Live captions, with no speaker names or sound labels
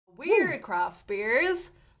weird craft beers.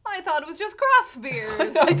 I thought it was just craft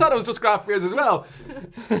beers. I thought it was just craft beers as well.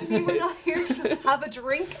 You were not here to just have a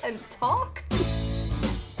drink and talk?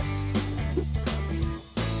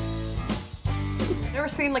 Never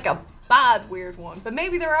seen like a bad weird one, but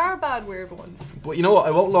maybe there are bad weird ones. But you know what?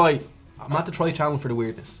 I won't lie. I'm at the try channel for the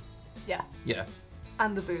weirdness. Yeah. Yeah.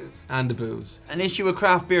 And the booze. And the booze. An issue with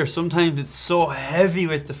craft beer, sometimes it's so heavy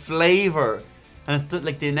with the flavour. And it's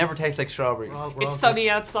like they never taste like strawberries. It's sunny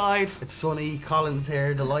outside. It's sunny, Colin's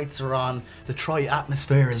here, the lights are on. The Troy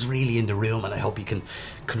atmosphere is really in the room, and I hope you can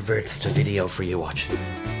convert this to video for you watching.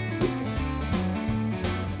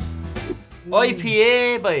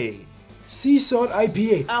 IPA, boy. Sea salt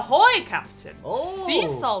IPA. Ahoy, Captain. Oh. Sea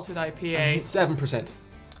salted IPA. 7%.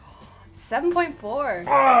 7.4.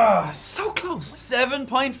 Ah, so close.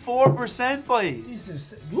 7.4%, boys.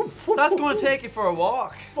 Jesus. That's going to take you for a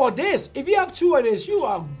walk. For this, if you have 2 of this, you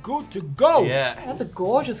are good to go. Yeah. That's a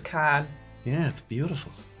gorgeous can. Yeah, it's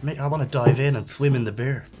beautiful. I want to dive in and swim in the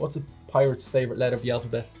beer. What's a pirate's favourite letter of the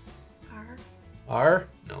alphabet? R. R?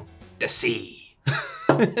 No. The C.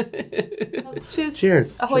 Cheers.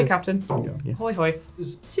 Cheers. Ahoy, Cheers. Captain. Yeah. Ahoy, hoy.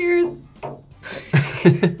 Cheers.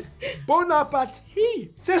 Bon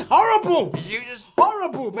appetit. It's horrible. You just...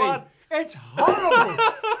 Horrible, mate. What? It's horrible.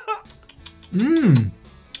 Mmm.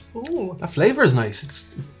 Ooh. That flavour is nice.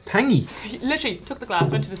 It's tangy. He literally took the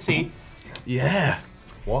glass, went to the sea, Yeah.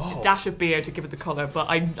 Wow. dash of beer to give it the colour, but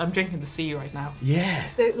I'm drinking the sea right now. Yeah.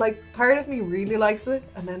 Like, part of me really likes it,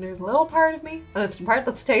 and then there's a little part of me, and it's the part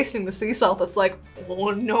that's tasting the sea salt that's like,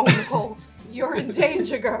 oh no, Nicole, you're in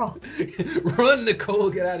danger, girl. Run,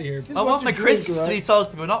 Nicole, get out of here. I want my to drink, crisps to right? be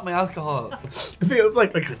salty, but not my alcohol. It feels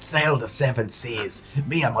like I could sail the 7 seas.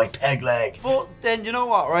 Me and my peg leg. But then, you know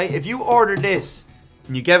what, right? If you order this,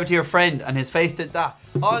 and you gave it to your friend, and his face did that,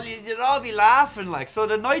 you'd all be laughing, like, so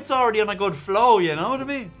the night's already on a good flow, you know what I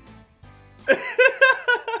mean?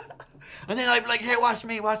 And then I'd be like, hey, watch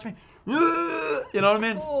me, watch me. You know what I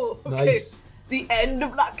mean? Oh, okay. Nice. The end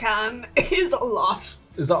of that can is a lot.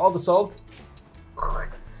 Is that all the salt?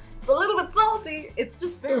 It's a little bit salty. It's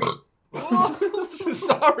just very... Oh.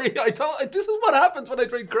 Sorry, I don't. This is what happens when I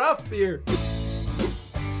drink craft beer.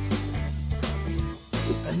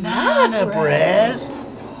 Banana bread.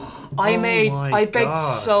 I my baked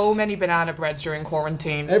God. so many banana breads during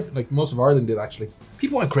quarantine. Like most of Ireland did, actually.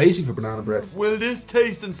 People went crazy for banana bread. Will this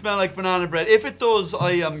taste and smell like banana bread? If it does,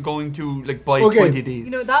 I am going to like buy Okay. 20 of these.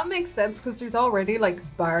 You know, that makes sense because there's already like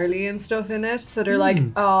barley and stuff in it. So they're like,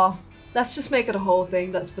 oh, let's just make it a whole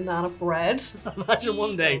thing that's banana bread. Imagine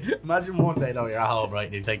one day though you're at home, right,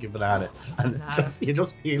 and you take a banana and Banana. you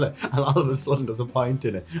just peel it, and all of a sudden there's a pint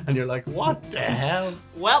in it, and you're like, what the hell?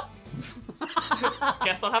 Well,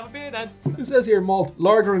 guess I'll have a beer then. It says here malt,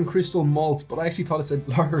 lager and crystal malts, but I actually thought it said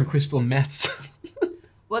lager and crystal mets.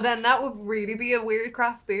 Well, then that would really be a weird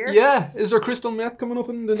craft beer. Yeah, is there crystal met coming up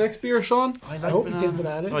in the next beer, Sean? I I like hope it tastes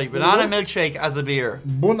banana. Right, banana milkshake as a beer.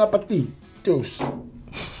 Bon appetit. Toast.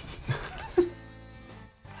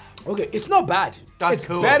 Okay, it's not bad. That's it's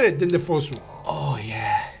cool. better than the first one. Oh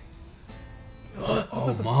yeah.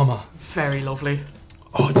 Oh mama. Very lovely.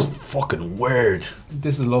 Oh, it's fucking weird.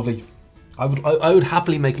 This is lovely. I would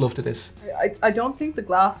happily make love to this. I don't think the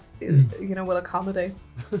glass, is, will accommodate.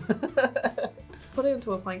 Put it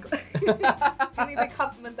into a pint glass. Give me a big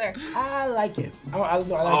compliment there. I like it. I like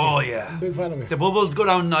Oh, it. yeah. I'm a big fan of it. The bubbles go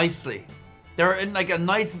down nicely. They're in like a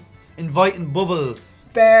nice inviting bubble.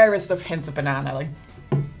 Barest of hints of banana, like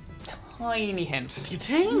tiny hint. You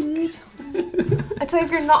think? I'd say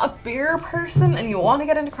if you're not a beer person and you want to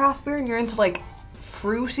get into craft beer and you're into like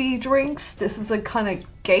fruity drinks, this is a kind of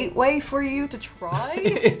gateway for you to try.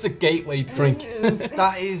 It's a gateway drink.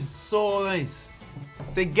 That is so nice.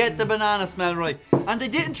 They get the banana smell right. And they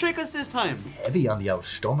didn't trick us this time. Heavy on the old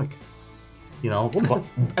stomach. You know?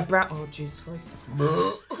 A brown. Oh Jesus Christ!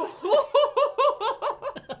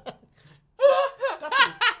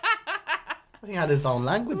 I think it had its own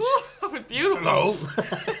language. That was beautiful.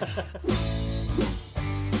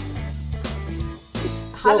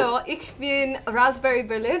 Hallo, ich bin Raspberry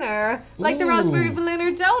Berliner. Like the Raspberry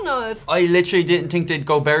Berliner donut. I literally didn't think they'd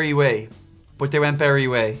go berry way. But they went berry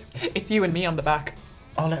way. It's you and me on the back.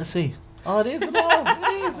 Oh, let's see. Oh, it is. No,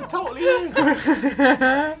 it is. It totally is.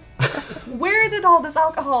 Where did all this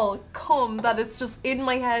alcohol come that it's just in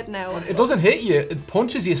my head now? It doesn't hit you, it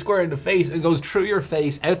punches you square in the face and goes through your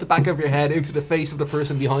face, out the back of your head, into the face of the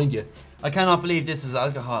person behind you. I cannot believe this is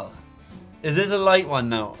alcohol. Is this a light one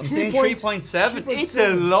now? I'm saying 3.7. It's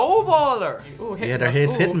a low baller. Ooh, Yeah, their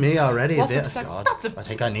head's hitting me already. What's This, it? God. That's a- I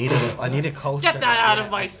think I need it. I need a coaster. Get that out Yeah.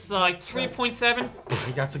 of my sight. 3.7. I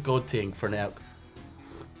think that's a good thing for now.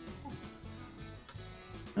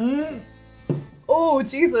 Oh,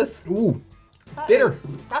 Jesus. Ooh, That bitter.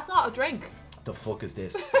 That's not a drink. The fuck is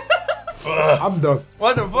this? I'm done.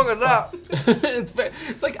 What the fuck is that?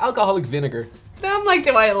 It's like alcoholic vinegar. Now I'm like,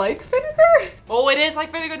 do I like vinegar? Oh, it is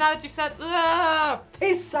like vinegar now that you've said.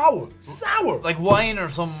 Tastes sour. Sour. Like wine or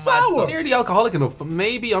some mad Sour. stuff. Nearly alcoholic enough, but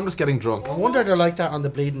maybe I'm just getting drunk. I wonder they're like that on the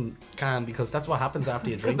bleeding can because that's what happens after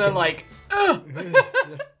you Because drink they're it. like,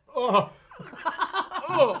 Oh,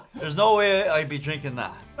 There's no way I'd be drinking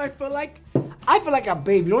that. I feel like a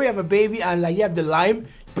baby. You know, you have a baby and like you have the lime, you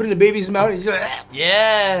put it in the baby's mouth, and you're just like,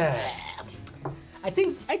 Yeah. I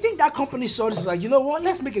think that company saw this like, you know what?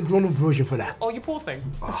 Let's make a grown-up version for that. oh, you poor thing.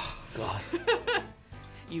 Oh, God.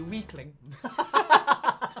 You weakling.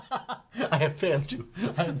 I have failed you.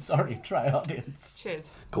 I'm sorry, try audience.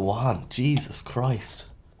 Cheers. Go on, Jesus Christ.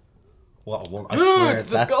 What? I swear it's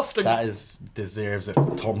disgusting. That deserves a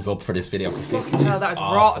thumbs up for this video because this Fucking hell, is that is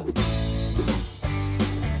awful. rotten.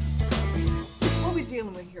 What are we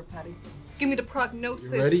dealing with here, Patty? Give me the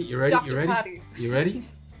prognosis. You ready? You ready? Dr. You ready? Patty. You ready?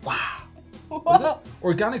 What?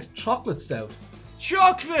 Organic chocolate stout.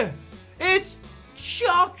 Chocolate. It's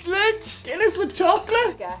chocolate. Guinness with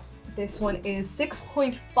chocolate? Guess. This one is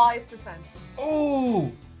 6.5%.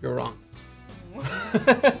 Oh. You're wrong. What is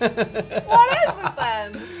it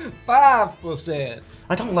then? 5%.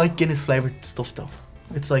 I don't like Guinness flavoured stuff though.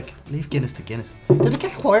 It's like, leave Guinness to Guinness. Did it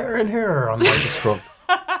get quieter in here or am I just drunk?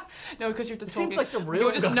 No, because you're just Seems talking. like the real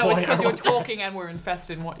You're just got no, it's because quiet. you're talking and we're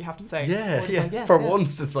invested in what you have to say. Yeah, We're just yeah. like, yes, For yes.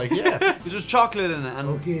 once, it's like, yes. There's chocolate in it and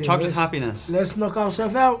Okay, chocolate let's- happiness. Let's knock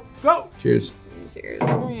ourselves out. Go. Cheers. Cheers.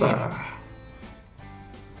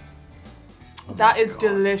 That is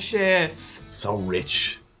delicious. So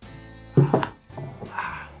rich.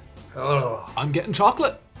 I'm getting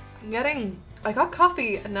chocolate. I got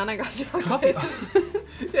coffee and then I got chocolate. Coffee.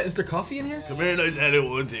 Yeah, is there coffee in here? Come here and I tell you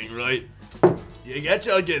one thing, right? You get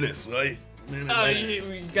your Guinness, right? Oh,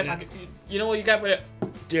 you get like, you know what you get with it?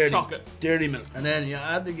 dirty, chocolate. dirty milk. And then you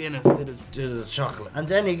add the Guinness to the chocolate. And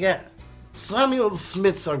then you get Samuel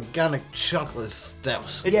Smith's organic chocolate stout.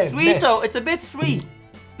 It's Yeah, sweet mess. though. It's a bit sweet.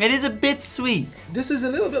 It is a bit sweet. This is a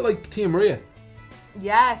little bit like Tia Maria.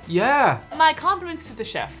 Yes. Yeah. My compliments to the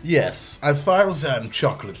chef. Yes, as far as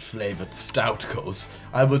chocolate flavoured stout goes,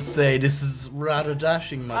 I would say this is rather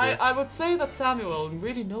dashing, my dear. I would say that Samuel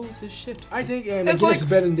really knows his shit. I think It's Guinness like- is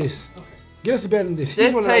better than this. Guinness is better than this. This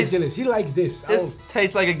He's one likes tastes- Guinness. He likes this. This Oh,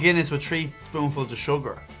 tastes like a Guinness with 3 spoonfuls of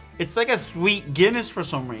sugar. It's like a sweet Guinness for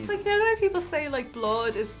some It's reason. like, you know how people say like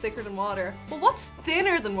blood is thicker than water? Well, what's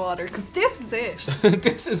thinner than water? Because this is it.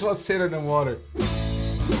 This is what's thinner than water.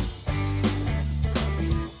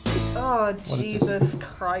 Oh, is this? Jesus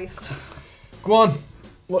Christ. Go on.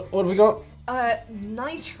 What have we got?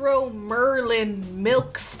 Nitro Merlin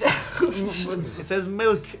milk stout. It says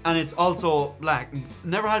milk and it's also black.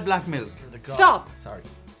 Never had black milk. Stop. Sorry.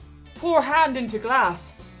 Pour hand into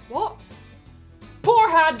glass. What? Pour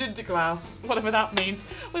hand into glass. Whatever that means.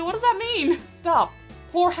 Wait, what does that mean? Stop.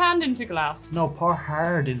 Pour hand into glass. No, pour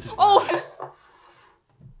hard into. Oh.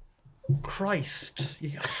 Christ.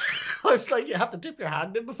 I was like, you have to dip your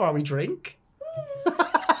hand in before we drink.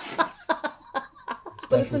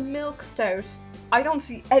 But it's a milk stout. I don't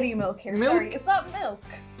see any milk here. Milk? Sorry, it's not milk.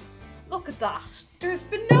 Look at that. There's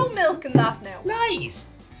been no milk in that now. nice.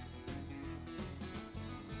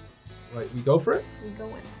 Right, we go for it? We go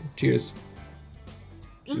in. Cheers.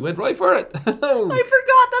 She went right for it. I forgot.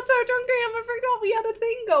 That's how drunk I am. I forgot we had a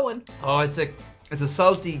thing going. Oh, it's a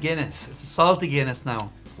salty Guinness. It's a salty Guinness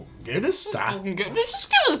now. Guinness? That? Just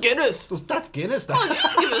give us Guinness. That's Guinness.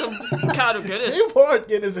 Just give us a can of Guinness. You poured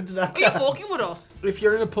Guinness into that Are you can. fucking with us? If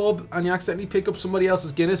you're in a pub and you accidentally pick up somebody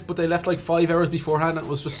else's Guinness, but they left like 5 hours beforehand and it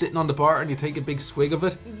was just sitting on the bar and you take a big swig of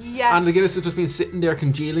it, Yes. and the Guinness has just been sitting there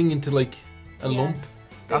congealing into like a lump. Yes.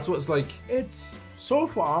 That's what it's like. It's so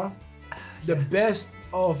far the best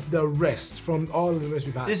of the rest from all the rest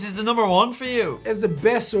we've had. This is the number 1 for you. It's the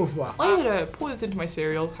best so far. I would pour this into my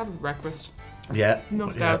cereal, have a breakfast. Yeah. No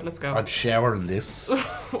stout, let's go. I'd shower in this.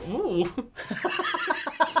 Ooh.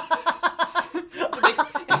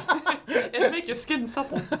 It'll make your skin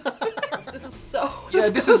supple. This is so. Yeah,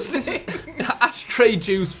 this is ashtray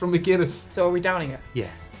juice from a Guinness. So are we downing it? Yeah.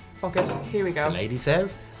 Fuck it. Here we The go. lady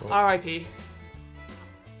says. So. R.I.P.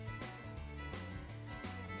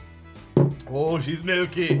 Oh, she's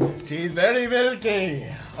milky. She's very milky.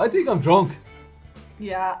 I think I'm drunk.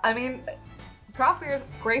 Yeah, I mean, craft beer is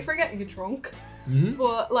great for getting you drunk. Mm-hmm.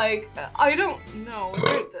 But like, I don't know.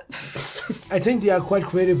 I think they are quite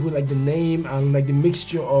creative with like the name and like the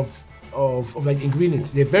mixture of like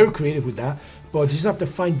ingredients. They're very creative with that, but you just have to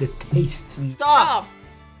find the taste. Stop.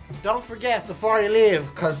 don't forget before you leave,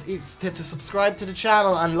 because it's to subscribe to the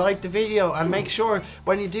channel and like the video, and make sure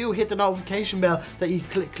when you do hit the notification bell that you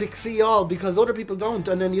click see all, because other people don't,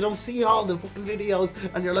 and then you don't see all the fucking videos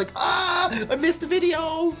and you're like, ah, I missed the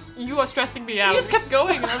video. You are stressing me out. You just kept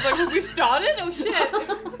going and I was like, well, we started? Oh shit.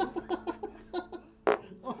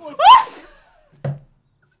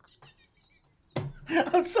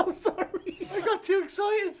 I'm so sorry. I got too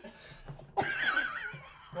excited.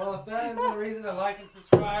 Well, if that isn't a reason to like and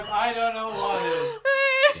subscribe, I don't know what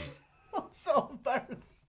is. I'm so embarrassed.